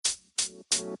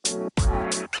Hello,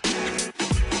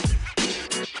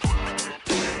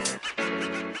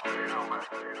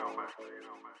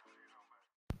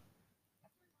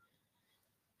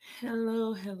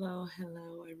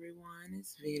 everyone.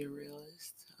 It's Vita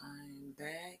Realist. I'm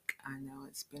back. I know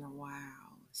it's been a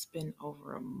while. It's been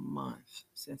over a month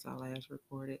since I last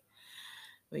recorded.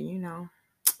 But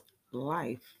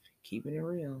life, keeping it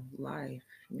real, life,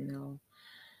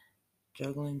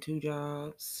 juggling two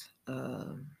jobs,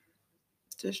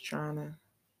 just trying to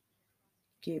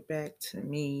get back to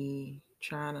me,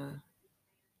 trying to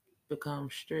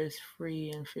become stress free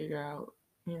and figure out,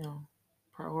 you know,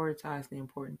 prioritize the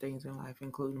important things in life,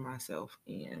 including myself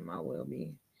and my well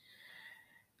being.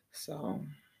 So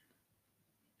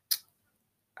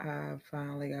I've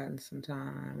finally gotten some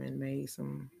time and made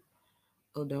some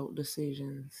adult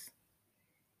decisions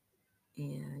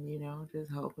and, just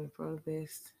hoping for the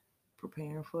best,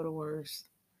 preparing for the worst,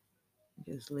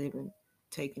 just living,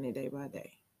 taking it day by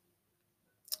day.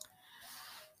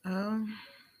 Um,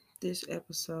 this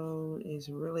episode is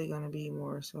really going to be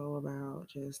more so about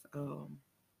just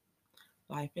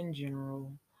life in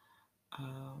general,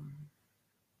 um,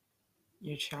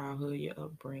 your childhood, your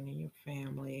upbringing, your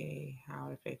family, how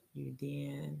it affected you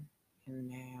then and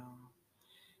now.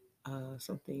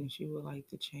 Some things you would like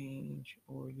to change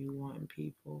or you want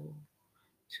people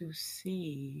to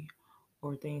see,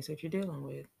 or things that you're dealing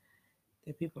with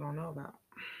that people don't know about.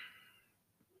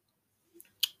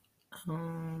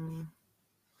 Um,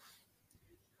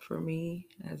 for me,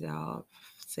 as y'all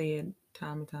said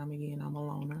time and time again, I'm a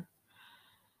loner,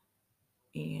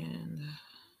 and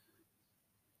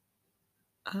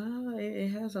it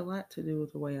has a lot to do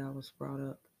with the way I was brought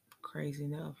up. Crazy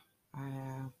enough, I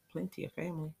have plenty of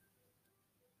family.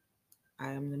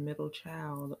 I am the middle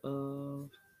child of,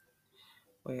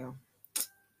 well,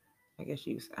 I guess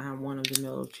I'm one of the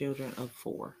middle children of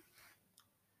four.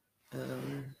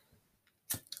 Um,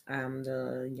 I'm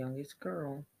the youngest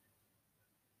girl,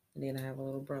 and then I have a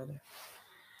little brother.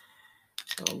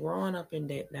 So growing up in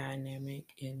that dynamic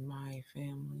in my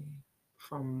family,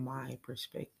 from my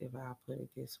perspective, I'll put it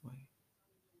this way,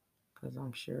 because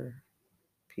I'm sure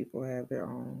people have their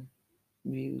own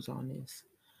views on this.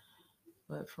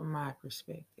 But from my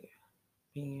perspective,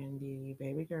 being the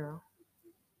baby girl,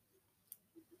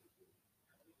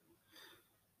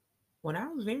 when I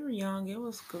was very young, it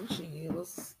was Gucci.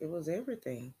 It was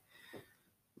everything,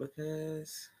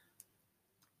 because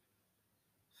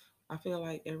I feel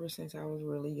like ever since I was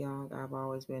really young, I've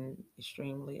always been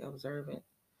extremely observant.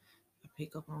 I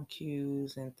pick up on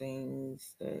cues and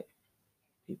things that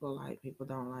people like, people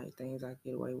don't like, things I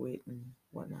get away with and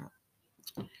whatnot.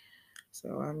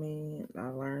 So I mean, I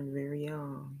learned very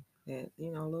young that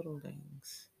little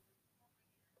things.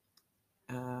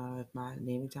 If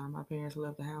anytime my parents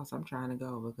left the house, I'm trying to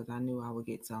go because I knew I would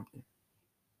get something.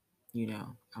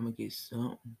 I'm gonna get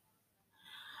something.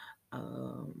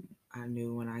 I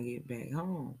knew when I get back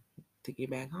home to get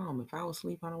back home. If I was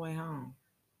asleep on the way home,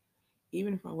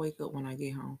 even if I wake up when I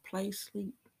get home, play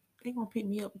sleep, they gonna pick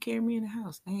me up and carry me in the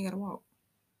house. I ain't gotta walk.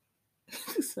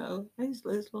 So it's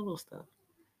little stuff.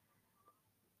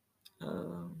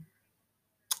 Um,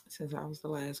 since I was the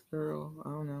last girl, I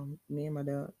don't know. Me and my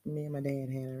dad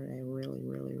had a really,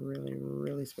 really, really,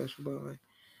 really special boy.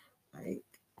 Like,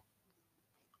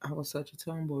 I was such a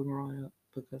tomboy growing up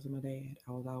because of my dad.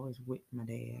 I was always with my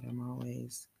dad.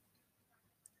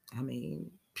 I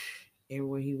mean,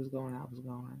 everywhere he was going, I was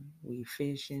going. We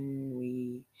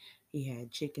fishing. He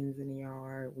had chickens in the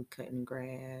yard. We cutting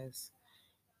grass.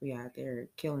 We out there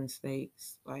killing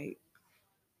snakes. Like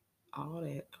all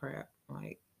that crap.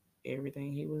 Like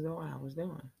everything he was doing, I was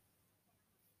doing.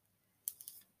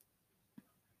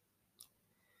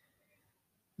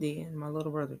 Then my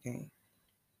little brother came,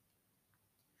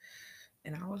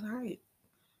 and I was hyped.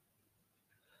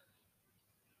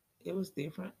 It was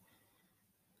different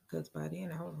because by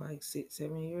then I was like 6,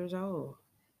 7 years old.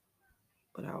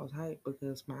 But I was hyped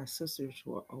because my sisters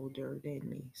were older than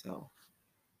me, so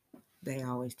they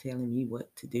always telling me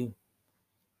what to do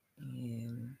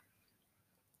and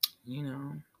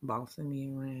bossing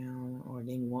me around or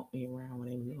didn't want me around when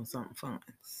they were doing something fun.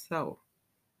 So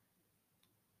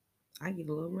I get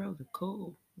a little brother,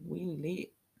 cool, we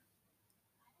lit.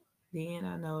 Then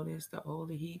I noticed the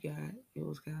older he got, it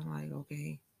was kind of like,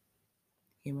 okay,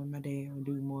 him and my dad would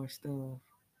do more stuff.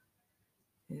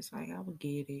 It's like I would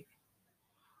get it,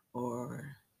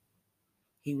 or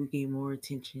he would get more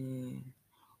attention,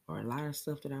 or a lot of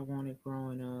stuff that I wanted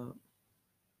growing up,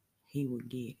 he would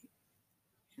get it.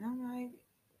 And I'm like,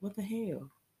 what the hell?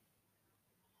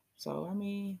 So, I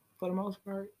mean, for the most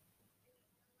part,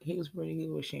 he was pretty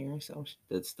good with sharing some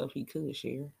the stuff he could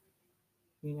share.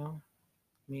 You know,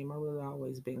 me and my brother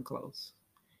always been close.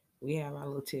 We have our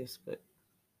little tiffs, but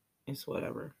it's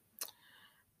whatever.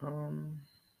 Um,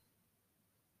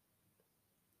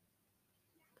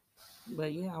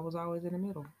 but yeah, I was always in the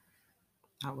middle.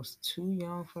 I was too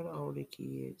young for the older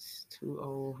kids, too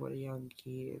old for the younger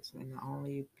kids, and the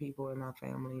only people in my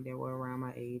family that were around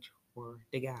my age were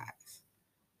the guys.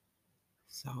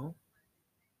 So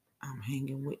I'm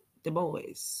hanging with the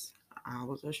boys. I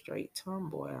was a straight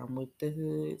tomboy. I'm with the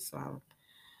hood, so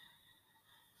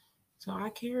I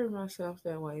carried myself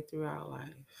that way throughout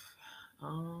life.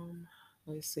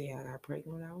 Let's see. I got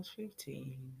pregnant when I was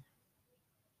 15.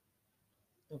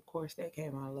 Of course, that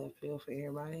came out of left field for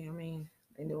everybody. I mean,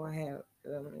 they knew I had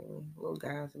little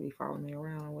guys to be following me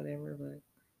around or whatever, but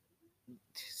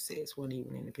sex wasn't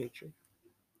even in the picture.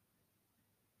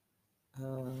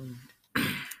 Um,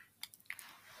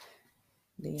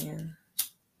 then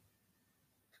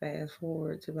fast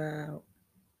forward to about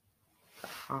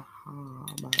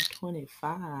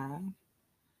 25.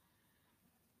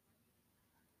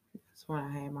 That's when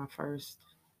I had my first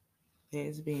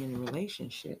lesbian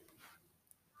relationship.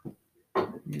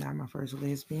 Not my first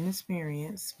lesbian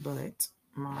experience, but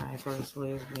my first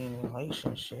lesbian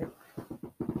relationship.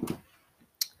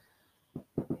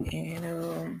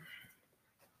 And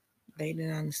they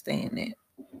didn't understand that.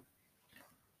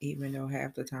 Even though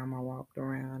half the time I walked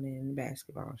around in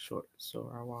basketball shorts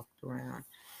or I walked around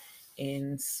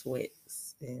in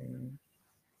sweats and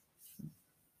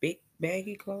big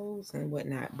baggy clothes and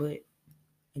whatnot. But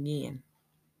again,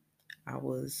 I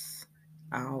was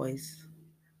I always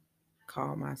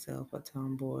called myself a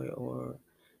tomboy, or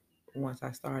once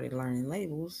I started learning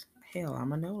labels, hell,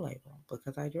 I'm a no label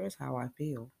because I dress how I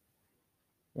feel.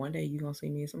 One day you're gonna see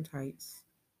me in some tights,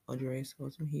 a dress,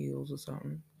 or some heels or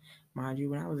something. Mind you,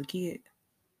 when I was a kid,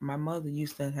 my mother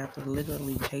used to have to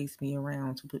literally chase me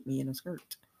around to put me in a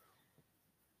skirt.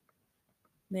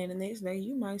 Then the next day,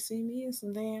 you might see me in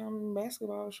some damn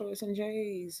basketball shorts and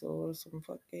J's or some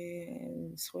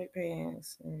fucking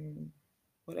sweatpants and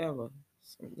whatever.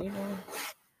 So,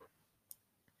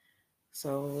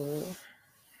 So,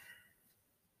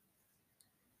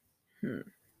 hmm,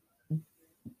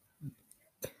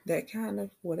 that kind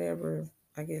of whatever,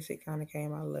 I guess it kind of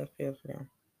came out of left field for them.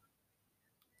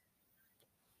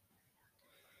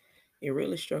 It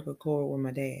really struck a chord with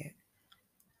my dad.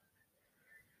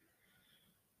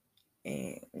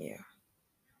 And yeah,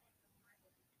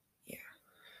 yeah,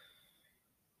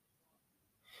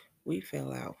 we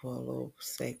fell out for a little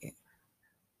second.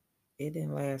 It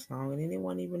didn't last long, and it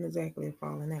wasn't even exactly a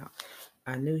falling out.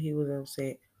 I knew he was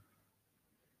upset.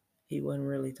 He wasn't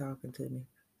really talking to me.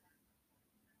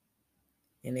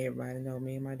 And everybody know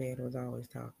me and my dad was always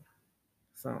talking.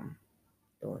 Something,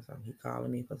 doing something. He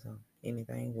calling me for something.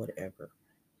 Anything, whatever.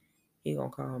 He gonna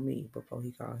call me before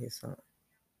he call his son.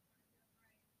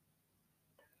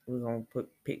 We're gonna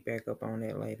pick back up on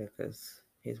that later because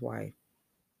his wife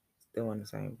doing the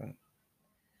same thing.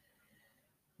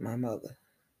 My mother.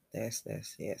 That's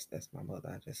yes, that's my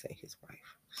mother. I just say his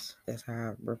wife. That's how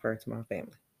I refer to my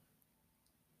family.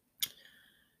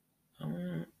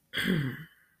 Um,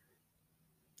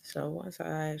 so once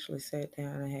I actually sat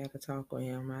down and had a talk with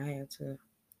him, I had to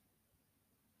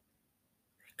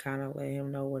kind of let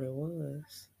him know what it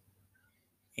was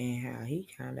and how he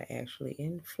kind of actually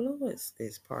influenced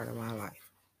this part of my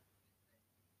life.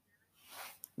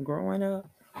 Growing up,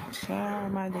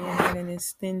 child, my dad had an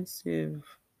extensive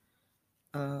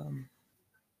um,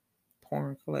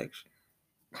 porn collection.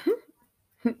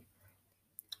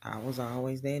 I was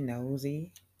always that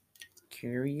nosy,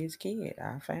 curious kid.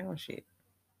 I found shit,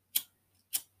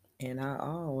 and I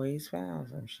always found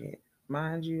some shit.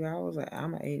 Mind you,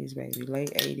 I'm an '80s baby,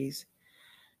 late '80s.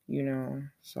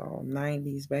 So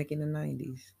 '90s, back in the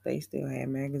 '90s, they still had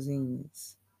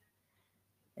magazines,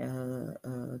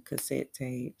 cassette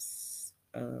tapes.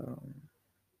 But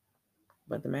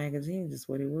the magazines is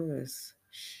what it was.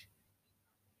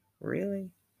 Really?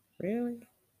 Really?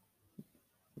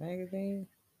 Magazine?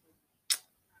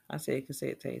 I said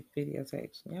cassette tapes,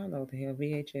 videotapes. Y'all know what the hell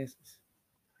VHS is.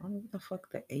 I don't know what the fuck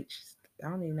the H. I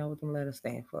don't even know what the letters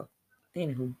stand for.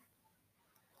 Anywho,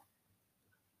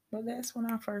 but that's when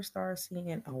I first started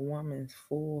seeing a woman's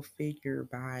full figure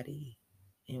body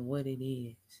and what it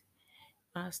is.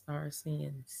 I started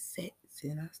seeing sex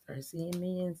and I started seeing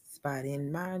men's body.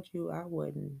 And mind you, I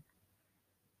wasn't,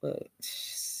 but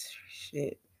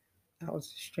shit, I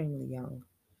was extremely young.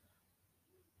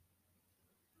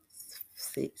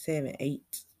 6, 7,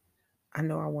 8. I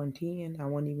know I wasn't 10. I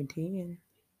wasn't even 10.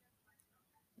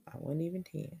 I wasn't even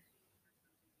 10.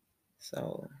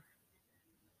 So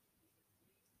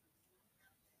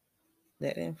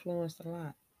That influenced a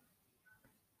lot.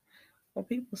 But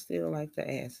people still like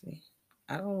to ask me.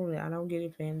 I don't get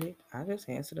offended. I just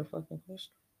answer the fucking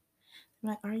question. I'm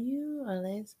like, are you a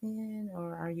lesbian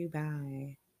or are you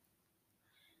bi?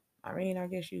 I mean, I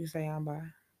guess you could say I'm bi.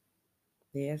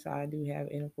 Yes, I do have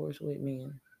intercourse with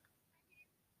men.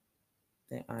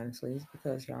 And honestly, it's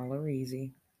because y'all are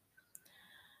easy.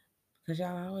 Because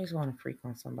y'all always want to freak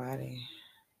on somebody.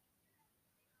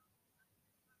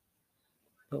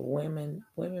 But women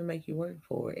make you work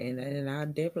for it. And I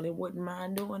definitely wouldn't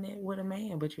mind doing it with a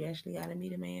man. But you actually got to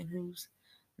meet a man who's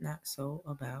not so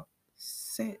about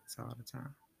sex all the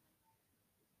time.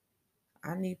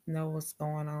 I need to know what's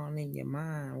going on in your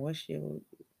mind. What's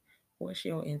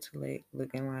your intellect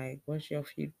looking like? What's your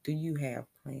future? Do you have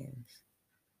plans?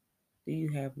 Do you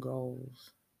have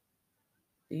goals?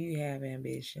 Do you have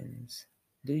ambitions?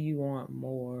 Do you want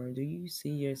more? Do you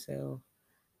see yourself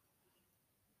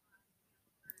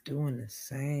doing the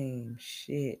same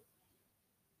shit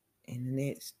in the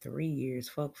next 3 years?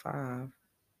 Fuck 5.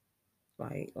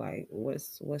 Like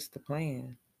what's the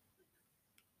plan?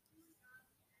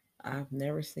 I've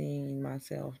never seen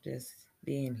myself just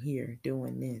being here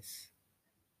doing this.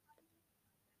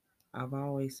 I've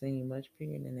always seen much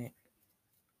bigger than that.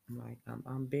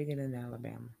 I'm bigger than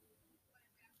Alabama.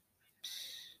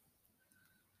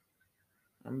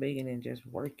 I'm bigger than just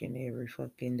working every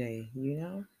fucking day, you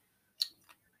know?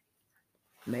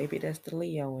 Maybe that's the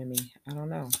Leo in me. I don't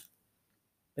know.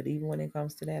 But even when it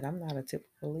comes to that, I'm not a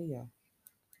typical Leo.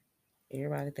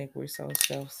 Everybody think we're so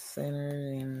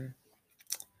self-centered and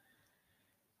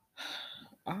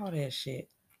all that shit.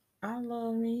 I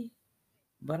love me,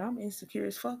 but I'm insecure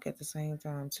as fuck at the same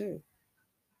time too.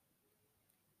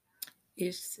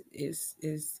 It's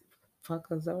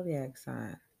fuck a zodiac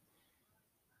sign.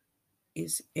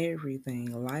 It's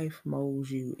everything. Life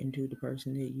molds you into the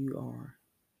person that you are.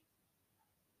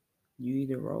 You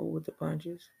either roll with the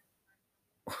punches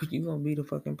or you gonna be the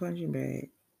fucking punching bag.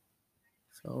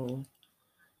 So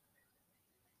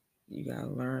you gotta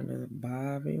learn to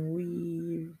bob and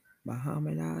weave.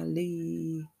 Muhammad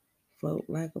Ali, float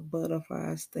like a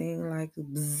butterfly, sting like a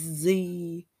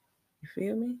bee. You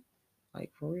feel me?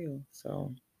 Like for real.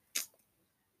 So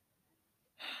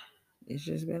it's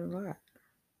just been a lot.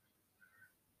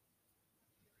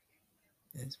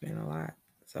 It's been a lot.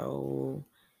 So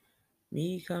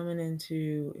me coming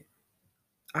into,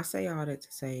 I say all that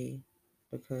to say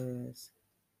because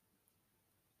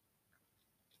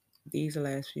these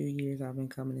last few years I've been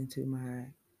coming into my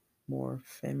more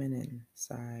feminine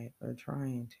side or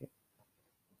trying to.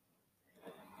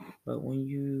 But when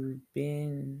you've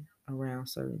been around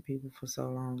certain people for so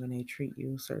long and they treat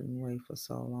you a certain way for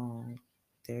so long,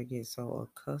 they get so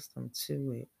accustomed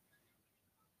to it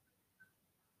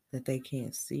that they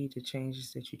can't see the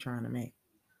changes that you're trying to make.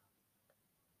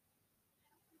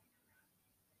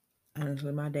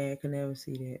 Honestly, my dad could never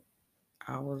see that.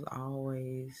 I was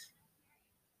always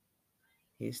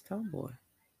his tomboy.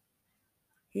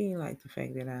 He didn't like the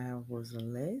fact that I was a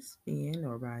lesbian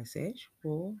or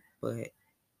bisexual, but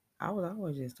I was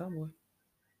always his tomboy.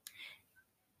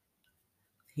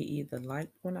 He either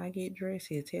liked when I get dressed,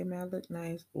 he'll tell me I look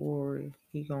nice, or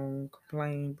he gonna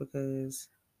complain because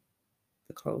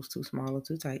the clothes too small or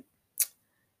too tight.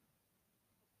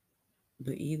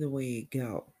 But either way it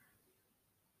go,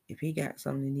 if he got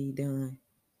something to need done,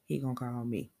 he gonna call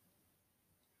me.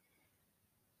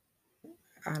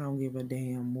 I don't give a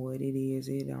damn what it is.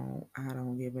 I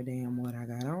don't give a damn what I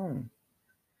got on.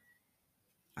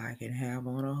 I can have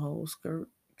on a whole skirt,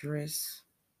 dress,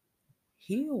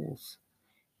 heels.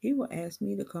 He will ask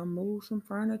me to come move some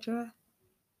furniture,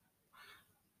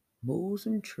 move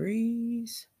some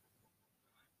trees,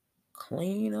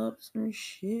 clean up some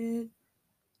shit.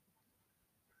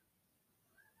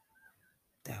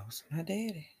 That was my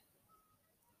daddy.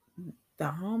 The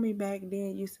homie back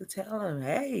then used to tell him,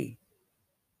 hey,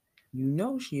 you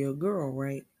know she a girl,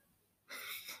 right?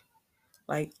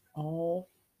 Like all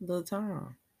the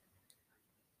time.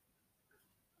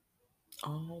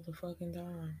 All the fucking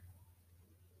time.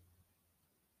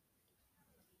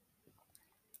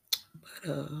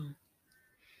 But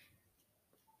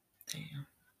damn,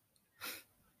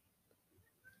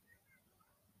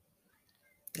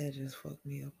 that just fucked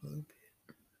me up a little bit.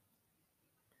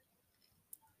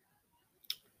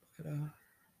 But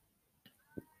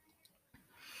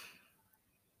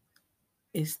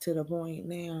it's to the point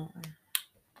now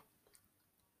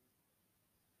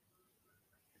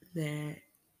that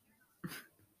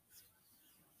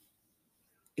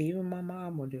even my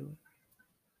mom will do it.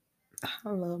 I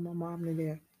love my mom to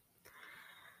death.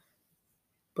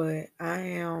 But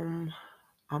I'm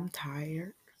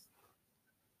tired.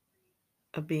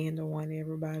 of being the one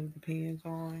everybody depends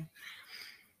on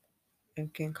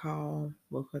and can call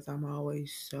because I'm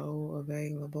always so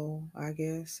available, I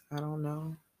guess. I don't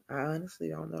know. I honestly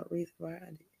don't know the reason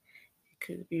behind it. It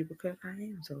could be because I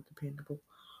am so dependable.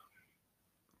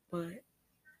 But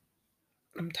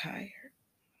I'm tired.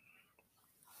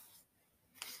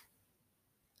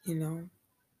 You know,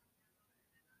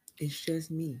 it's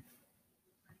just me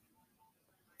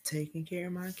taking care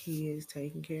of my kids,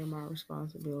 taking care of my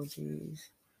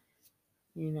responsibilities,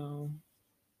 you know,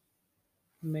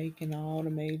 making all the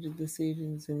major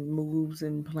decisions and moves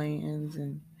and plans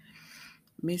and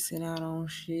missing out on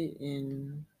shit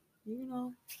and, you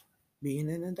know, being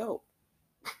an adult.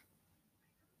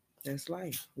 That's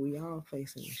life. We all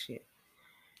facing this shit.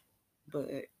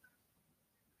 But,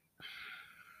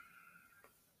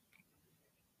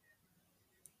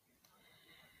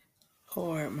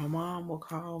 or my mom will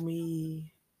call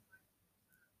me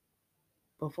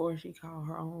before she called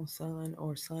her own son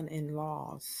or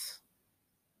son-in-laws.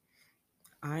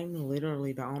 I'm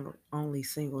literally the only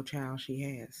single child she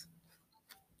has.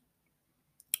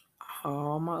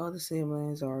 All my other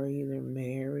siblings are either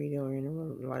married or in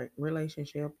a like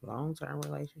relationship, long term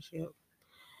relationship.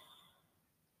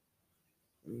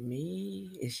 Me,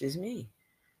 it's just me.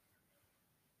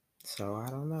 So I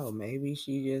don't know. Maybe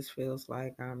she just feels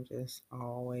like I'm just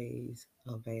always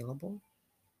available.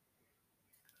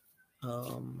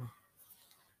 Um,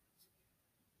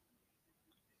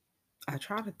 I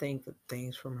try to think of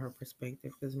things from her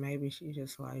perspective because maybe she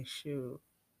just like, shoot,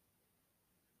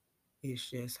 it's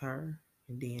just her,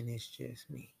 and then it's just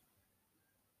me.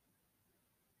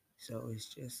 So it's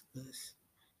just us.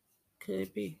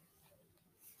 Could be,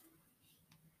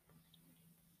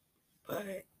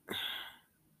 but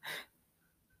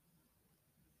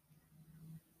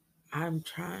I'm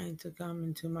trying to come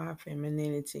into my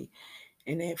femininity,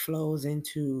 and that flows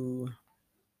into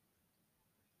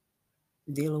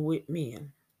dealing with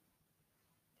men.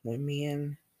 When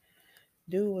men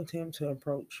do attempt to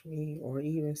approach me or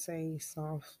even say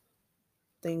soft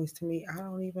things to me, I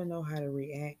don't even know how to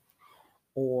react,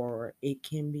 or it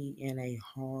can be in a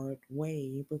hard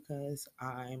way because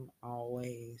I'm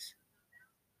always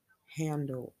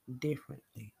handled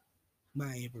differently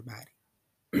by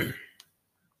everybody.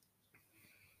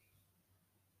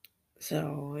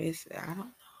 So I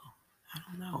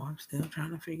don't know. I'm still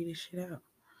trying to figure this shit out.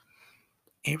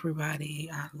 Everybody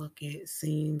I look at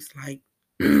seems like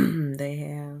they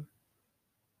have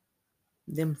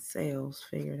themselves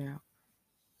figured out,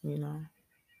 you know?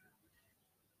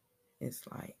 It's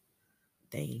like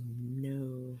they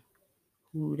know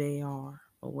who they are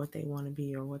or what they want to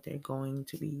be or what they're going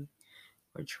to be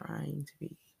or trying to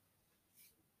be.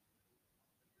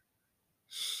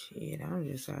 Shit, I'm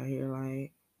just out here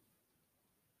like,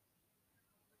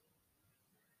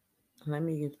 let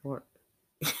me get to work.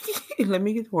 Let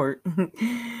me get to work.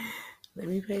 Let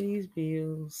me pay these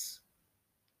bills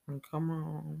and come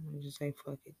home and just say,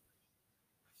 fuck it.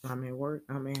 I'm at work,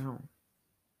 I'm at home.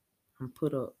 I'm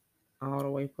put up, all the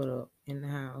way put up in the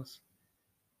house.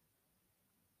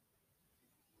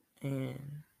 And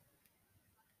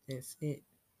that's it.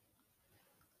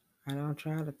 I don't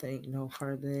try to think no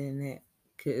further than that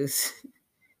because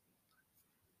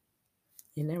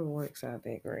it never works out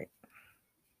that great.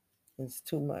 It's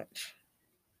too much.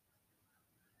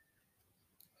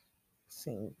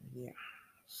 Yeah.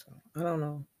 So I don't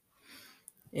know.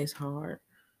 It's hard.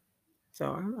 So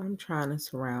I'm trying to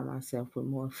surround myself with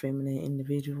more feminine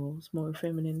individuals, more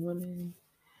feminine women.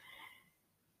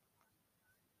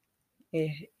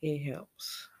 It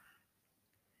helps,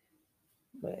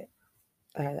 but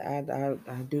I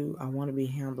want to be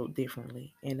handled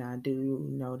differently, and I do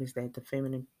notice that the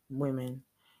feminine women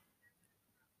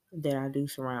that I do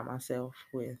surround myself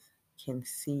with can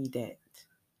see that.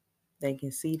 They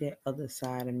can see that other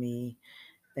side of me.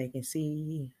 They can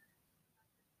see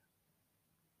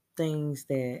things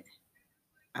that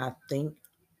I think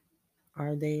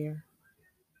are there,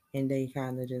 and they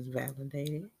kind of just validate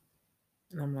it.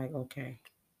 And I'm like, okay,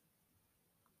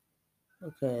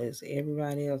 because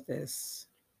everybody else that's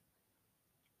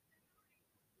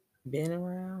been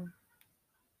around,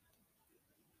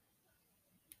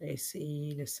 they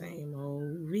see the same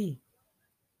old V.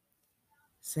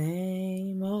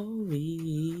 Same old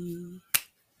V.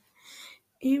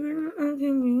 Even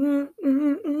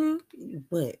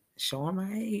but showing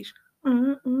my age.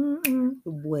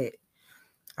 What?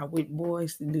 I with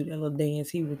boys to do that little dance.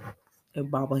 He was a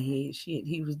bobblehead shit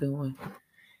he was doing.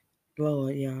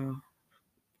 Lord, y'all.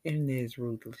 And that's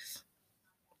ruthless.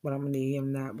 But I'm gonna need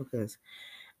him not because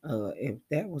if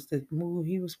that was the move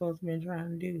he was supposed to be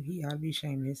trying to do, he ought to be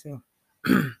ashamed of himself.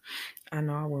 I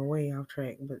know I went way off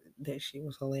track, but that shit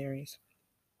was hilarious.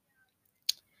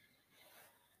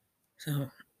 So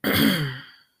I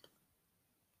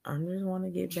just want to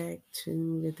get back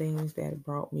to the things that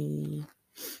brought me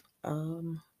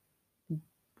um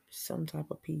some type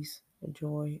of peace or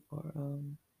joy or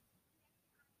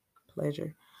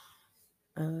pleasure.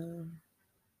 Um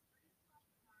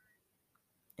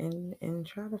and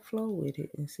try to flow with it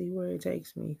and see where it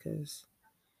takes me because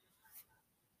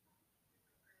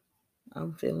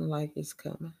I'm feeling like it's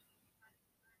coming.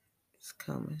 It's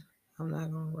coming. I'm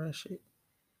not gonna rush it.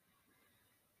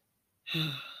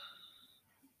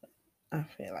 I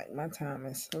feel like my time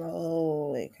is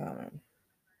slowly coming.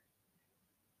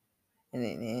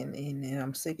 And then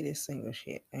I'm sick of this single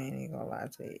shit. I ain't even gonna lie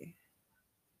to you.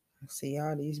 I see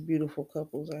all these beautiful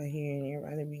couples out here and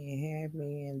everybody being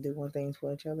happy and doing things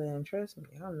for each other. And trust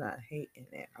me, I'm not hating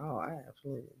at all. I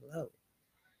absolutely love it.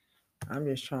 I'm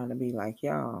just trying to be like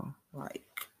y'all, like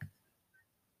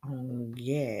on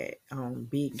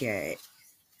big gag.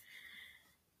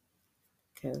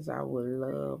 Because I would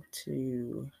love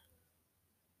to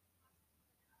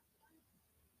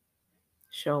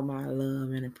show my love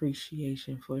and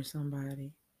appreciation for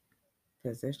somebody.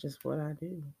 Because that's just what I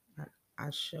do. I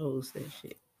shows that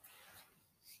shit.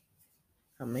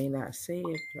 I may not say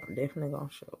it, but I'm definitely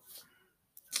gonna show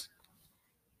it.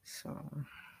 So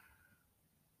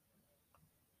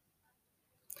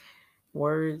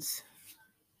words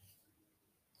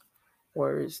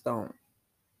words don't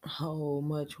hold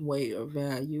much weight or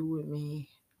value with me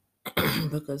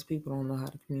because people don't know how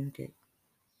to communicate.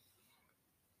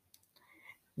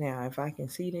 Now, if I can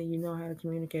see that you know how to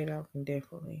communicate, I can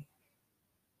definitely,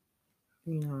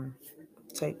 you know,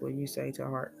 take what you say to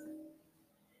heart.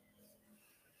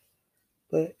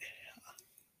 But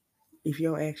if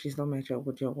your actions don't match up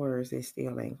with your words, it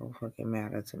still ain't gonna fucking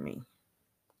matter to me.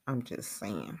 I'm just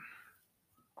saying.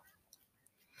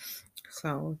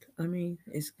 So, I mean,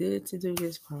 it's good to do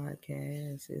this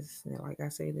podcast. It's like I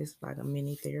say, this is like a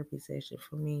mini therapy session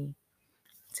for me.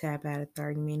 Tap out of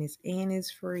 30 minutes and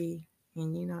it's free.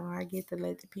 And I get to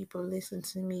let the people listen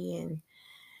to me and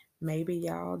maybe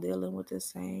y'all dealing with the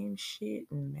same shit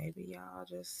and maybe y'all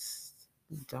just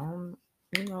don't,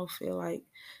 feel like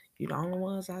you the only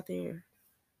ones out there.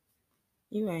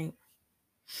 You ain't.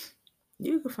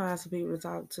 You can find some people to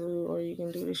talk to or you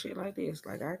can do this shit like this.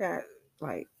 Like I got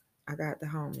the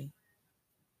homie.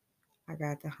 I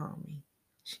got the homie.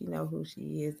 She know who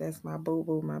she is. That's my boo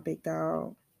boo, my big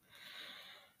dog.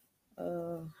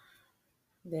 Uh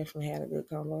Definitely had a good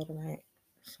combo tonight.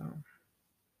 So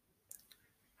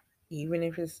even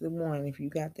if it's the one, if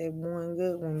you got that one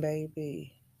good one,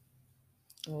 baby,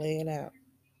 lay it out.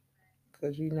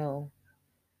 Cause you know,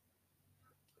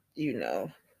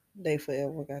 they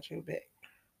forever got your back.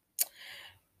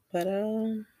 But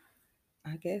I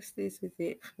guess this is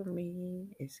it for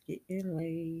me. It's getting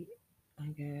late. I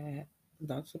got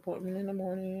doctor's appointment in the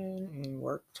morning and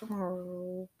work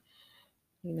tomorrow.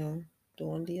 You know,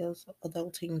 doing these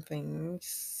adulting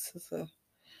things.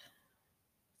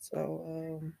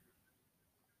 So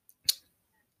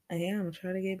yeah, I'm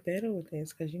trying to get better with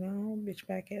this because I'm bitch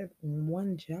back at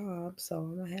one job, so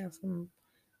I'm gonna have some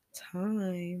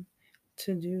time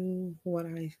to do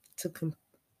to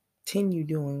continue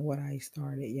doing what I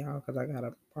started, y'all, because I got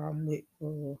a problem with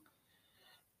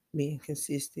being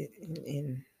consistent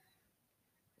and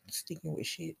sticking with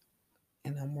shit,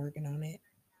 and I'm working on it.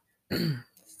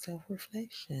 Self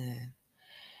reflection,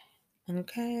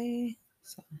 okay.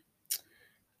 So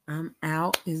I'm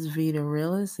out. It's Vita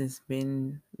Realist. It's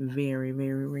been very,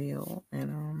 very real,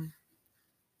 and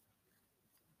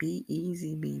be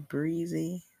easy, be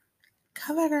breezy.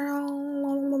 Cover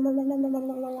girl.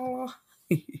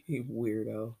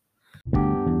 Weirdo.